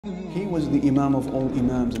He was the Imam of all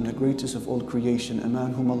Imams and the greatest of all creation, a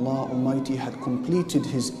man whom Allah Almighty had completed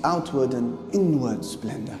his outward and inward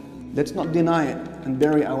splendor. Let's not deny it and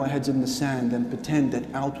bury our heads in the sand and pretend that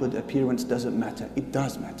outward appearance doesn't matter. It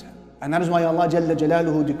does matter. And that is why Allah Jalla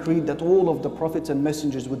Jalaluhu decreed that all of the prophets and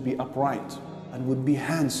messengers would be upright and would be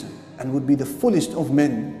handsome and would be the fullest of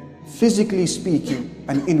men, physically speaking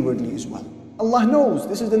and inwardly as well. Allah knows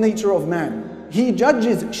this is the nature of man. He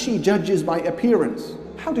judges, she judges by appearance.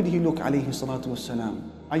 How did he look, alayhi salatu wassalam?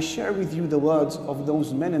 I share with you the words of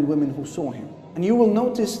those men and women who saw him. And you will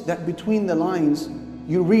notice that between the lines,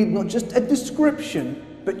 you read not just a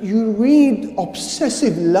description, but you read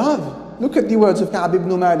obsessive love. Look at the words of Ka'b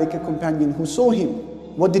ibn Malik, a companion who saw him.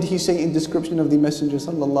 What did he say in description of the Messenger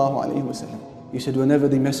sallallahu alayhi wasallam? He said, whenever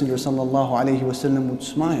the Messenger sallallahu alayhi wasallam would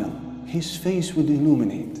smile, his face would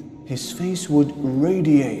illuminate. His face would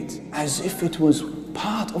radiate as if it was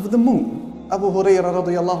part of the moon. Abu Hurairah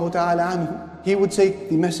radiyallahu ta'ala anhu, he would say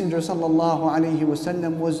the Messenger sallallahu alayhi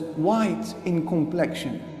wasallam was white in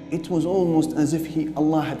complexion. It was almost as if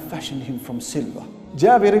Allah had fashioned him from silver.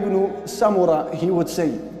 Jabir ibn Samura, he would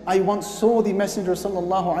say, I once saw the Messenger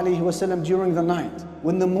sallallahu alayhi wasallam during the night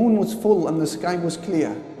when the moon was full and the sky was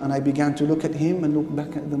clear, and I began to look at him and look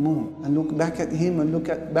back at the moon and look back at him and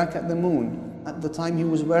look back at the moon. At the time he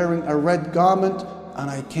was wearing a red garment, and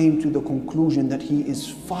I came to the conclusion that he is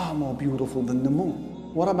far more beautiful than the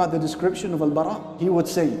moon. What about the description of Al-Bara? He would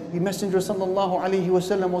say, the Messenger sallallahu alayhi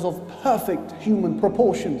wasallam was of perfect human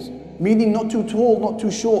proportions, meaning not too tall, not too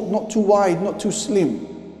short, not too wide, not too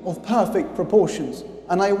slim, of perfect proportions.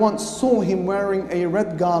 And I once saw him wearing a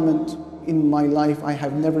red garment. In my life, I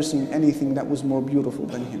have never seen anything that was more beautiful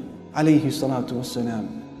than him. Alayhi salatu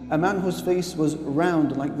wassalam. A man whose face was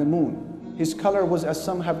round like the moon. His color was, as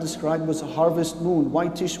some have described, was a harvest moon,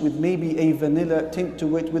 whitish with maybe a vanilla tint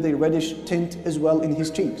to it, with a reddish tint as well in his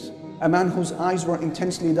cheeks. A man whose eyes were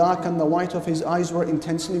intensely dark and the white of his eyes were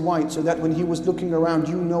intensely white, so that when he was looking around,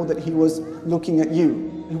 you know that he was looking at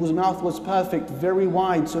you. His mouth was perfect, very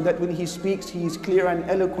wide, so that when he speaks, he is clear and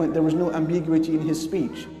eloquent. There was no ambiguity in his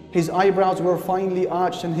speech. His eyebrows were finely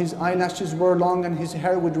arched and his eyelashes were long, and his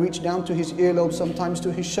hair would reach down to his earlobe, sometimes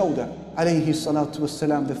to his shoulder. Alayhi salatu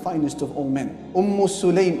wassalam, the finest of all men.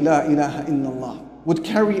 Sulaym, la ilaha illallah, would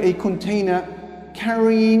carry a container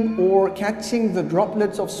carrying or catching the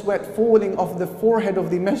droplets of sweat falling off the forehead of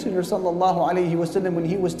the Messenger sallallahu alayhi wasallam when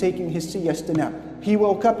he was taking his siesta nap. He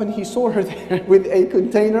woke up and he saw her there with a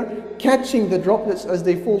container catching the droplets as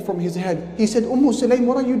they fall from his head. He said, Sulaym,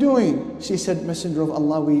 what are you doing? She said, Messenger of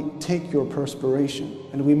Allah, we take your perspiration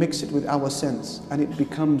and we mix it with our scents, and it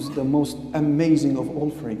becomes the most amazing of all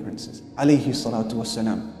fragrances. Alayhi salatu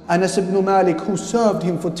wassalam. Anas ibn Malik, who served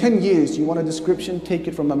him for 10 years. You want a description? Take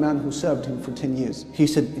it from a man who served him for 10 years. He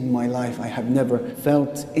said, in my life I have never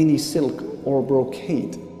felt any silk or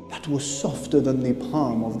brocade that was softer than the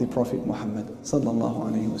palm of the Prophet Muhammad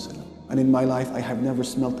sallallahu alayhi wasallam. And in my life I have never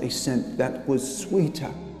smelt a scent that was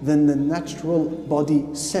sweeter than the natural body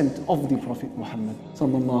scent of the Prophet Muhammad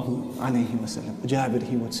sallallahu alayhi wasallam. Jabir,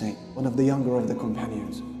 he would say, one of the younger of the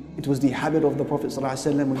companions. It was the habit of the Prophet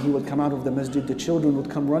ﷺ when he would come out of the masjid, the children would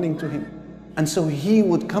come running to him. And so he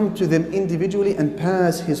would come to them individually and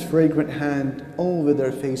pass his fragrant hand over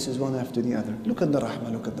their faces one after the other. Look at the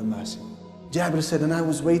rahmah, look at the mercy. Jabir said, and I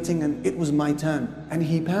was waiting and it was my turn. And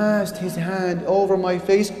he passed his hand over my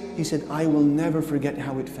face. He said, I will never forget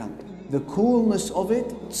how it felt. The coolness of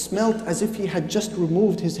it smelt as if he had just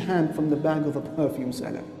removed his hand from the bag of a perfume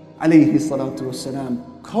seller. Alayhi salatu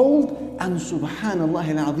wassalam. Cold and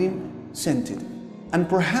subhanallah al-azim scented. And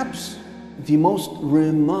perhaps the most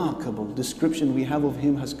remarkable description we have of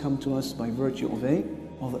him has come to us by virtue of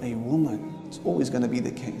a woman. It's always going to be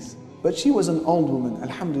the case. But she was an old woman,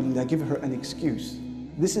 alhamdulillah, give her an excuse.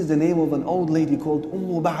 This is the name of an old lady called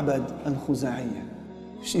Ba'bad al-Khuza'iyya.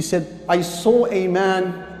 She said, I saw a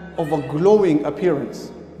man of a glowing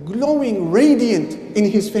appearance, glowing, radiant in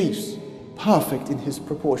his face, perfect in his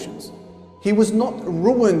proportions. He was not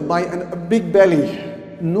ruined by a big belly,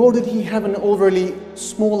 nor did he have an overly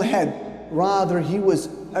small head. Rather, he was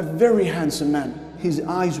a very handsome man. His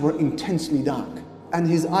eyes were intensely dark, and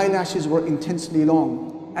his eyelashes were intensely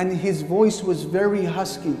long. And his voice was very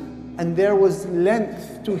husky, and there was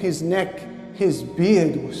length to his neck. His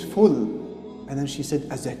beard was full. And then she said,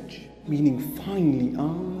 azaj, meaning finely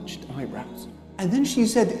arched eyebrows. And then she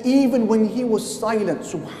said, even when he was silent,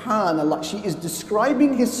 subhanallah, she is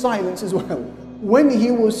describing his silence as well. When he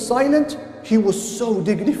was silent, he was so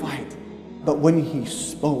dignified. But when he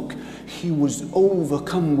spoke, he was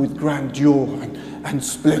overcome with grandeur and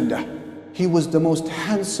splendor. He was the most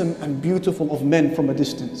handsome and beautiful of men from a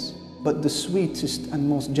distance. but the sweetest and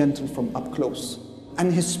most gentle from up close.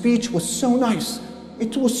 And his speech was so nice.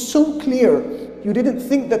 It was so clear. You didn't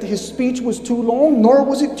think that his speech was too long, nor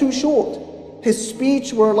was it too short. His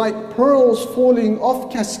speech were like pearls falling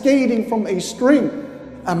off, cascading from a string.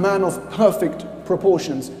 A man of perfect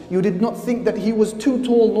proportions. You did not think that he was too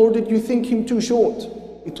tall, nor did you think him too short.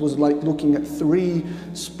 It was like looking at three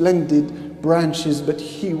splendid branches, but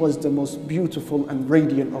he was the most beautiful and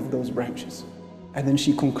radiant of those branches. And then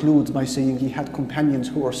she concludes by saying he had companions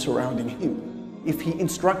who were surrounding him. If he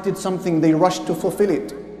instructed something, they rushed to fulfill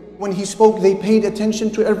it. When he spoke, they paid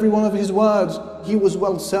attention to every one of his words. He was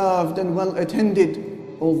well served and well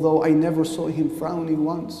attended, although I never saw him frowning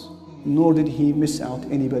once, nor did he miss out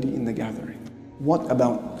anybody in the gathering. What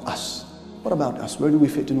about us? What about us? Where do we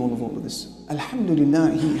fit in all of this?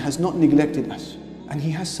 Alhamdulillah, he has not neglected us. And he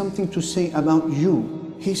has something to say about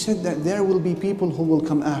you. He said that there will be people who will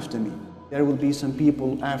come after me. There will be some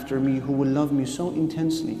people after me who will love me so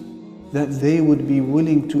intensely that they would be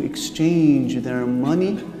willing to exchange their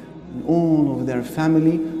money and all of their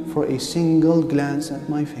family for a single glance at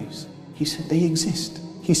my face. He said they exist.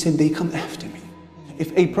 He said they come after me.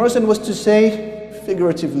 If a person was to say,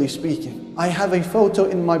 figuratively speaking, I have a photo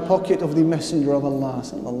in my pocket of the Messenger of Allah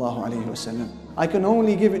sallallahu alaihi wasallam. I can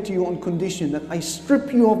only give it to you on condition that I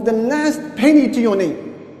strip you of the last penny to your name.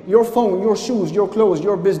 Your phone, your shoes, your clothes,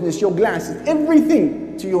 your business, your glasses,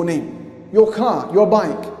 everything to your name. Your car, your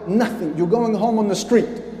bike, nothing. You're going home on the street.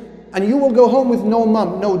 And you will go home with no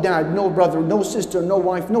mom, no dad, no brother, no sister, no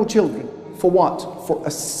wife, no children. For what? For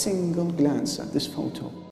a single glance at this photo.